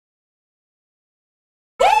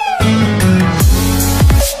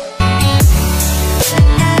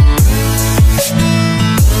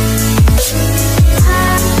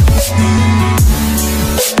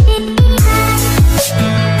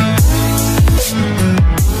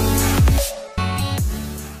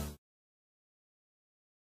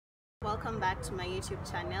welcome back to my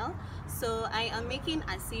YouTube channel. So I am making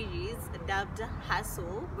a series dubbed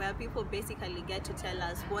Hustle, where people basically get to tell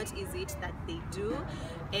us what is it that they do,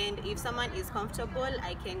 and if someone is comfortable,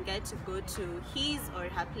 I can get to go to his or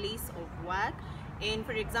her place of work. And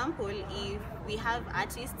for example, if we have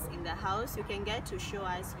artists in the house, you can get to show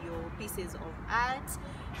us your pieces of art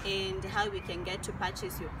and how we can get to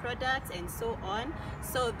purchase your products and so on.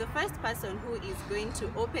 So the first person who is going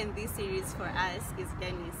to open this series for us is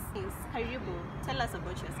Dennis. Karibu, tell us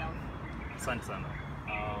about yourself. Asante sana.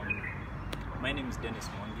 My name is Dennis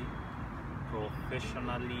Mwangi.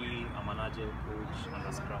 Professionally, I'm an agile coach and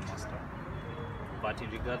a scrum master. But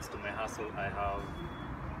in regards to my hustle, I have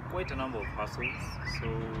quite a number of hustles. So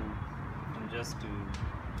just to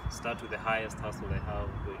start with the highest hustle I have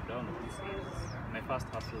going down with this is, my first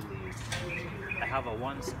hustle is I have a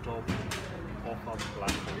one-stop offer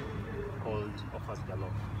platform called Offers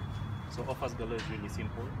Galore. So Offers Galore is really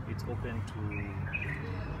simple. It's open to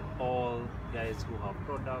all guys who have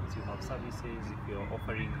products, you have services, if you're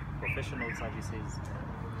offering professional services.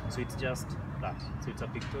 So it's just that. So it's a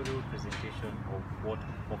pictorial presentation of what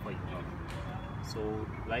offer you have. So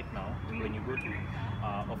like now, when you go to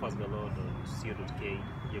offersgalore.co.k,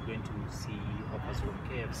 you're going to see offers from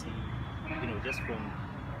KFC, just from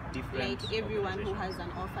different, like everyone who has an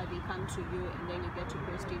offer, they come to you and then you get to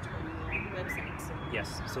post it on your website.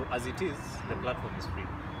 Yes, so as it is, the platform is free.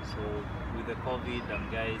 So with the COVID and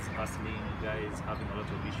guys hustling, guys having a lot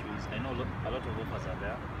of issues, I know a lot of offers are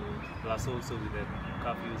there, plus also with the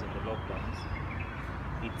curfews and the lockdowns,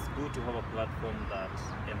 it's good to have a platform that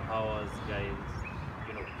empowers guys,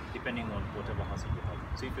 depending on whatever hustle you have.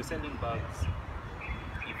 So if you're selling bags,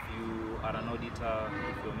 if you are an auditor,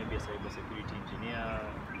 if you're maybe a cybersecurity engineer,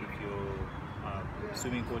 if you're a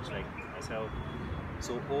swimming coach like myself,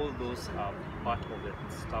 so all those are part of the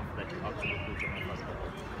stuff that you actually put on Offers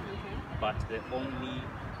Galore. But the only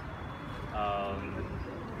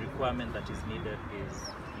requirement that is needed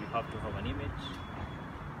is you have to have an image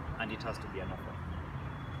and it has to be an offer.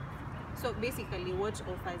 So basically what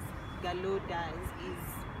Offers Galore does is,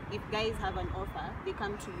 if guys have an offer, they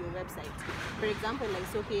come to your website. For example, like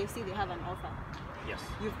so KFC, they have an offer. Yes.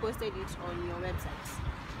 You've posted it on your website.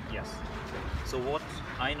 Yes. So what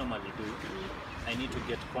I normally do, I need to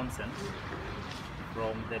get consent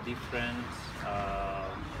from the different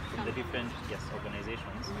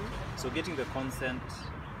organizations. So getting the consent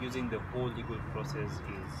using the whole legal process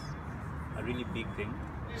is a really big thing.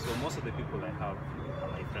 So most of the people I have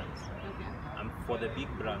are my friends. Okay. And for the big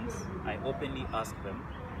brands, I openly ask them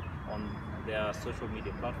on their social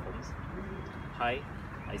media platforms, hi,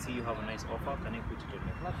 I see you have a nice offer, can I put it on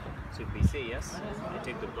your platform? So if they say yes, I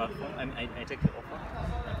take the platform, I take the offer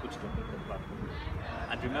and put it on the platform.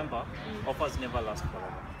 And remember, offers never last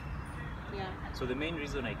forever. Yeah. So the main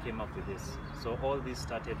reason I came up with this, so all this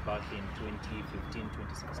started back in 2015,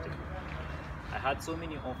 2016. I had so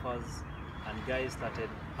many offers and guys started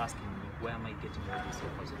asking me, where am I getting all these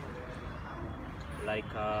offers from? Like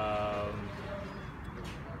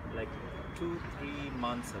 2-3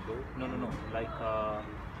 months ago, like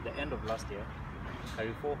the end of last year,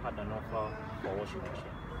 Carrefour had an offer for washing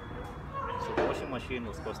machine. So the washing machine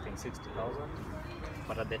was costing 60,000,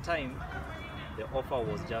 but at the time, the offer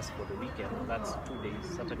was just for the weekend. That's 2 days,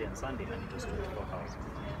 Saturday and Sunday, and it was 24,000.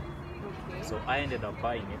 Okay. So I ended up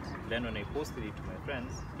buying it. Then when I posted it to my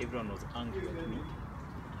friends, everyone was angry at me,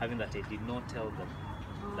 having that I did not tell them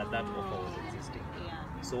that offer was existing. Yeah.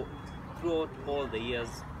 So throughout all the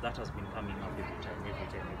years, that has been coming up every time.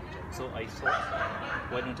 So I thought,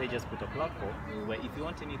 why don't I just put a platform where if you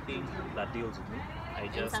want anything that deals with me,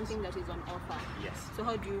 and something that is on offer. Yes. So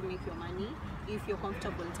how do you make your money if you're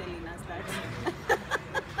comfortable telling us that?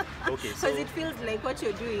 Okay, so because it feels like what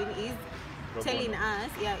you're doing is telling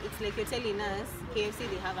us, it's like you're telling us, KFC,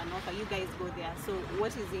 they have an offer, you guys go there. So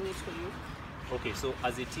what is in it for you? Okay, so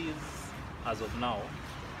as it is, as of now,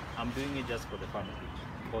 I'm doing it just for the family,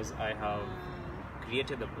 because I have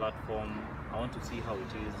created the platform. I want to see how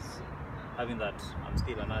it is, having that I'm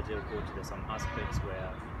still an agile coach. There's some aspects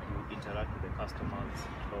where you interact with the customers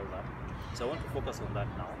and all that. So I want to focus on that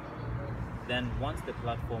now. Then once the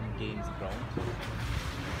platform gains ground,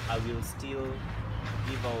 I will still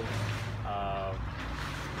give out,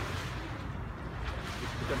 you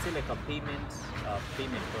can say like a payment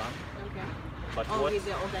plan. Okay. But with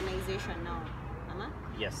the organization now?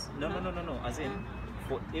 Yes. No. As in,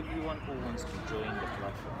 for everyone who wants to join the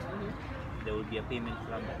platform, there will be a payment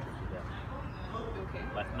plan that will be there. Okay.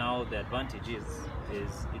 But now the advantage is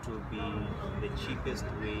it will be the cheapest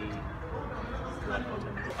way to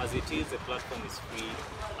advertise. As it is, the platform is free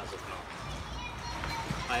as of now.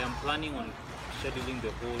 I am planning on scheduling the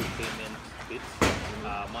whole payment bit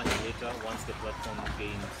much later once the platform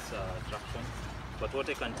gains traction. But what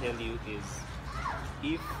I can tell you is,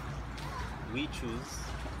 if we choose,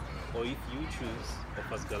 or if you choose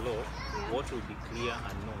offers galore, what will be clear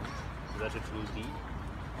and known is that it will be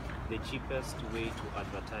the cheapest way to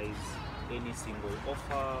advertise any single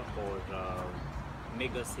offer or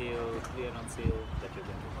mega sale, clearance sale that you're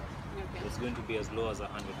going to have. Okay. It's going to be as low as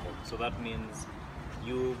 100 bob. So that means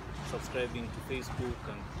you subscribing to Facebook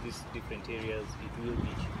and these different areas, it will be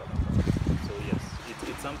cheaper than that. So yes,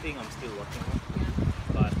 it's something I'm still working on.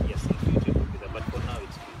 But yes, in future it will be there. But for now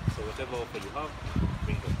it's free. So whatever offer you have,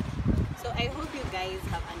 bring it. So I hope you guys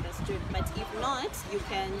have understood, but if not, you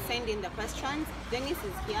can send in the questions. Dennis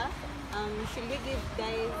is here. Should we give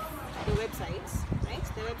guys the website, right?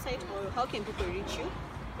 The website, or how can people reach you?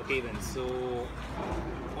 Okay then, so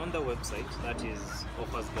on the website, that is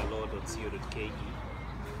offersgalore.co.ke,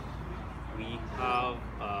 we have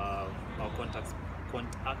our contact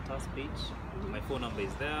us page. My phone number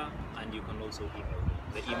is there, and you can also email me.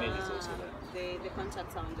 The email is also there. The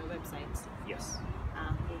contacts are on the website. Yes.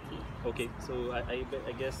 Okay. Okay, so I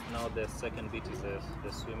guess now the second bit is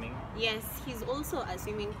the swimming. Yes, he's also a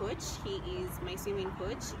swimming coach. He is my swimming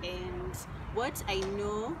coach, and what I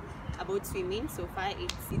know about swimming so far,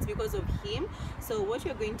 it's because of him. So what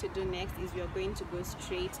we're going to do next is we're going to go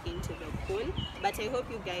straight into the pool. But I hope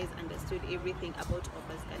you guys understood everything about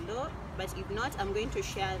Offers Galore. But if not, I'm going to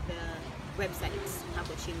share the website,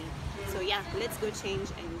 Hakochini. So yeah, let's go change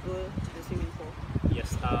and go to the swimming pool. Yes,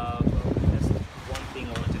 just one thing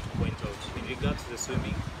I wanted to point out. In regards to the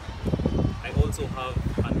swimming, I also have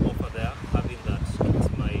an offer there, having that it's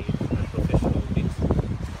my professional bit.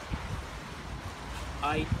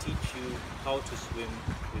 I teach you how to swim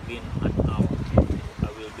within an hour. I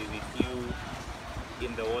will be with you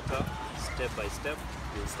in the water, step by step.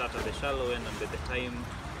 We'll start at the shallow end, and by the time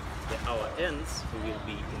the hour ends, we will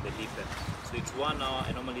be in the deep end. So it's 1 hour.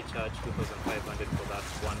 I normally charge 2,500 for that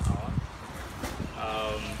 1 hour.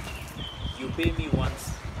 You pay me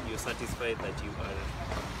once you're satisfied that you are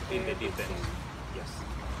in the deep end. Yes.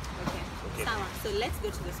 Okay. Okay. Sawa. So let's go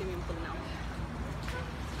to the swimming pool now.